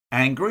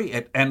Angry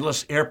at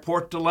endless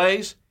airport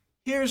delays?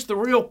 Here's the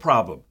real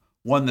problem,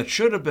 one that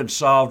should have been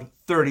solved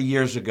 30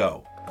 years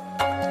ago.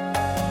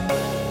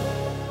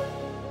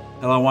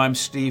 Hello, I'm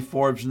Steve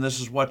Forbes, and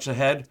this is What's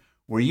Ahead,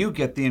 where you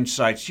get the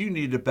insights you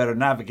need to better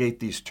navigate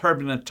these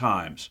turbulent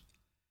times.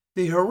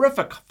 The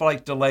horrific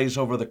flight delays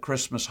over the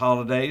Christmas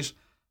holidays,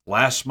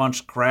 last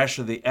month's crash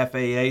of the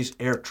FAA's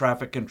air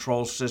traffic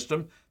control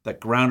system that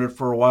grounded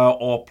for a while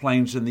all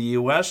planes in the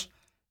U.S.,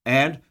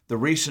 and the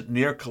recent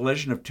near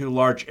collision of two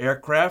large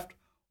aircraft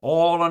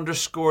all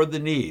underscored the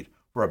need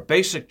for a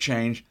basic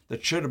change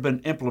that should have been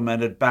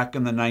implemented back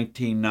in the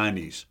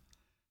 1990s.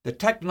 The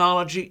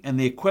technology and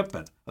the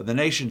equipment of the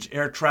nation's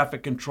air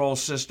traffic control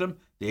system,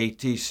 the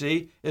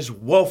ATC, is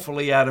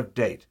woefully out of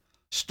date.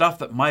 Stuff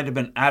that might have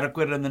been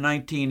adequate in the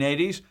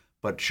 1980s,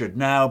 but should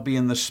now be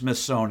in the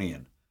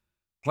Smithsonian.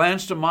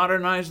 Plans to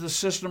modernize the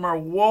system are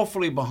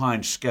woefully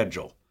behind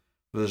schedule.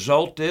 The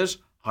result is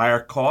higher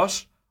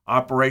costs,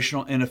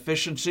 operational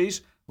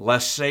inefficiencies,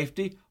 less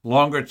safety,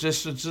 longer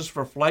distances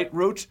for flight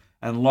routes,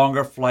 and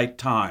longer flight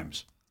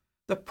times.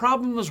 The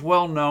problem is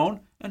well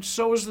known, and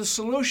so is the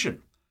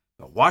solution.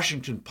 But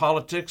Washington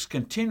politics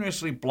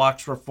continuously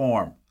blocks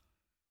reform.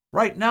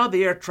 Right now,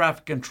 the air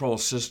traffic control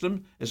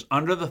system is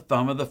under the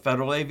thumb of the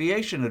Federal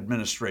Aviation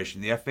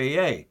Administration, the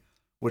FAA,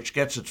 which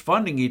gets its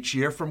funding each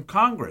year from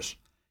Congress.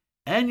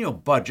 Annual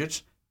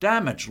budgets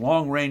damage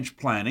long-range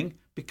planning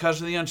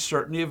because of the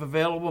uncertainty of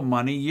available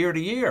money year to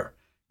year.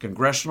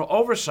 Congressional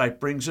oversight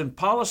brings in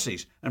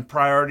policies and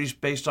priorities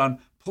based on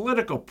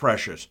political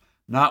pressures,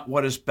 not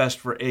what is best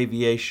for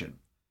aviation.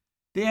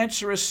 The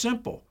answer is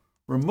simple.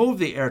 Remove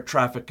the air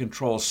traffic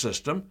control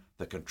system,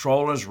 the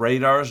controllers,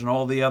 radars, and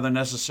all the other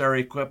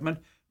necessary equipment,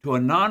 to a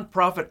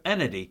nonprofit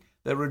entity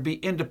that would be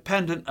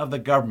independent of the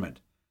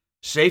government.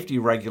 Safety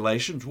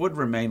regulations would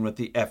remain with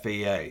the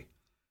FAA.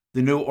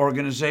 The new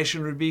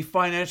organization would be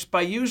financed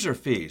by user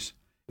fees.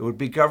 It would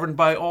be governed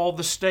by all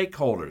the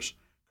stakeholders,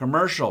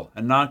 commercial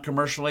and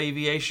non-commercial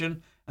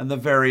aviation, and the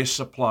various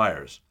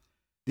suppliers.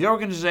 The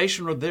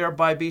organization would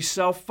thereby be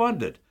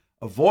self-funded,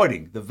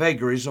 avoiding the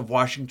vagaries of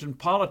Washington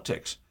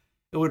politics.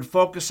 It would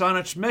focus on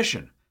its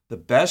mission, the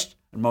best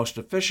and most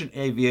efficient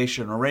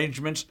aviation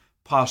arrangements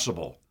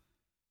possible.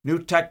 New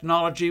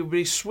technology would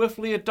be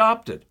swiftly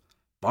adopted.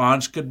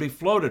 Bonds could be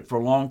floated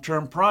for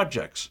long-term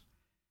projects.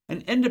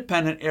 An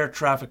independent air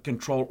traffic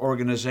control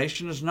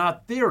organization is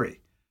not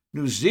theory.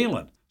 New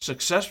Zealand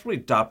successfully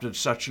adopted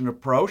such an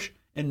approach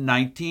in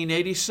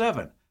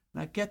 1987.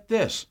 Now get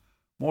this,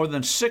 more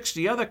than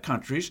 60 other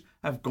countries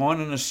have gone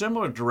in a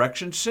similar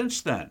direction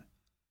since then.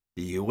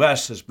 The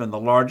U.S. has been the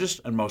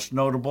largest and most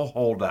notable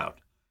holdout.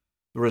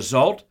 The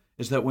result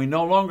is that we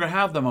no longer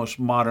have the most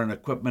modern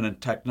equipment and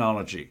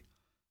technology.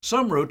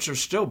 Some routes are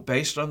still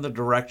based on the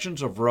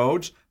directions of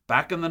roads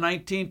back in the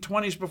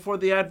 1920s before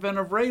the advent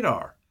of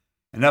radar.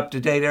 An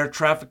up-to-date air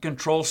traffic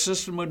control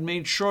system would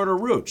mean shorter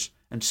routes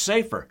and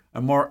safer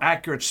and more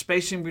accurate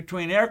spacing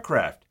between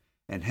aircraft,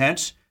 and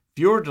hence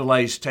fewer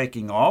delays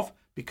taking off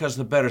because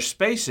the better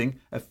spacing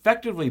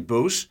effectively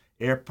boosts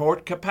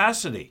airport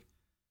capacity.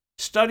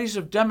 Studies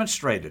have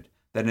demonstrated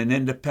that an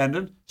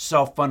independent,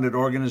 self-funded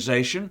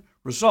organization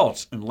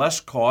results in less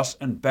costs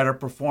and better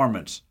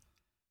performance.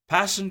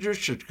 Passengers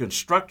should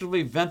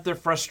constructively vent their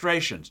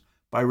frustrations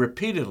by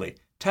repeatedly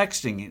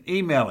texting and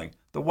emailing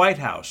the White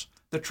House,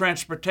 the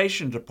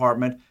Transportation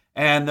Department,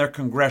 and their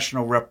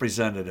congressional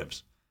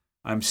representatives.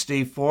 I'm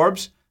Steve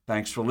Forbes.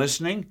 Thanks for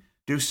listening.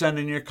 Do send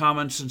in your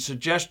comments and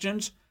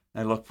suggestions.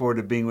 I look forward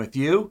to being with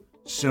you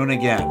soon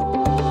again.